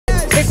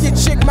If your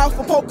chick mouth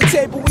a poker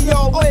table, we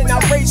all win. I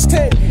raised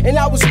 10, and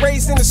I was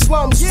raised in the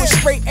slums with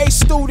straight A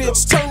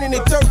students turning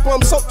to dirt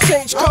bums. Hope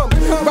change come.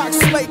 Rock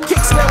slate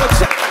kicks now a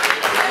check.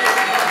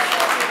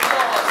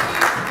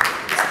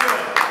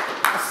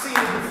 I seen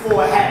it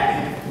before it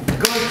happened.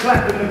 Gun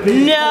clapping the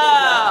beat.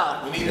 No.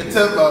 We need a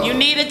tempo. You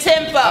need a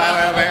tempo. All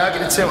right, I'll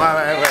get a tempo. All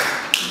right.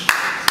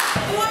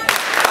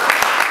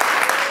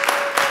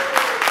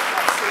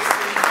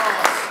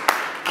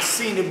 I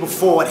seen it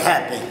before it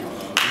happened.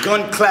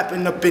 Gun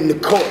clapping up in the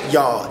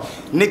courtyard.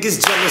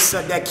 Niggas jealous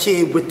of that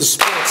kid with the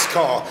sports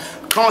car.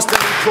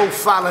 Constantly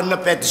profiling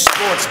up at the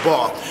sports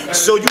bar.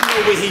 So you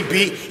know where he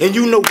be, and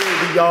you know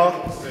where we are.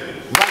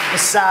 Right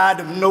beside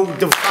him, no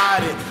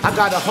divided. I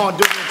got a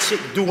Honduran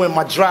chick doing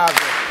my driving.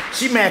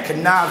 She mad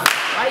conniving.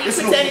 Why you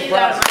pretending you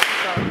got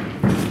a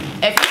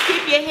microphone? If you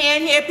keep your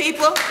hand here,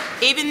 people,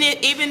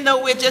 even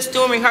though we're just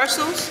doing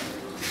rehearsals,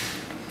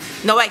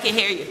 nobody can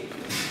hear you.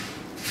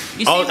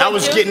 You see I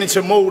was getting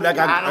into mode like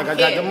I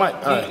got the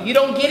mic. Right. You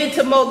don't get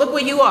into mode. Look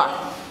where you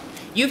are.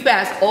 You've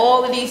passed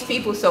all of these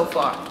people so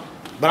far.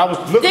 But I was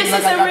looking This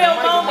like is I a got real the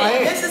mic in my moment.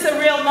 hand. This is a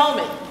real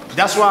moment.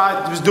 That's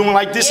why I was doing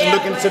like this and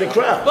looking to the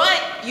crowd.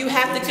 But you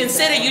have to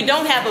consider you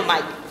don't have a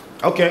mic.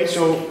 Okay,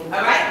 so. All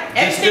right?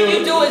 Everything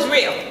you do is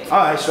real. All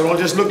right, so don't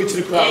just look into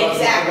the crowd.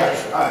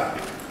 Exactly. All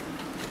right.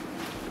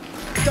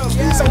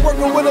 So I'm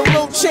working with a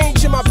little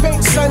change in my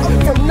bank, son.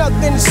 From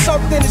nothing to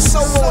something and so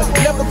on.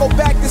 Never go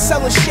back to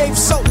selling shaved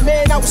soap.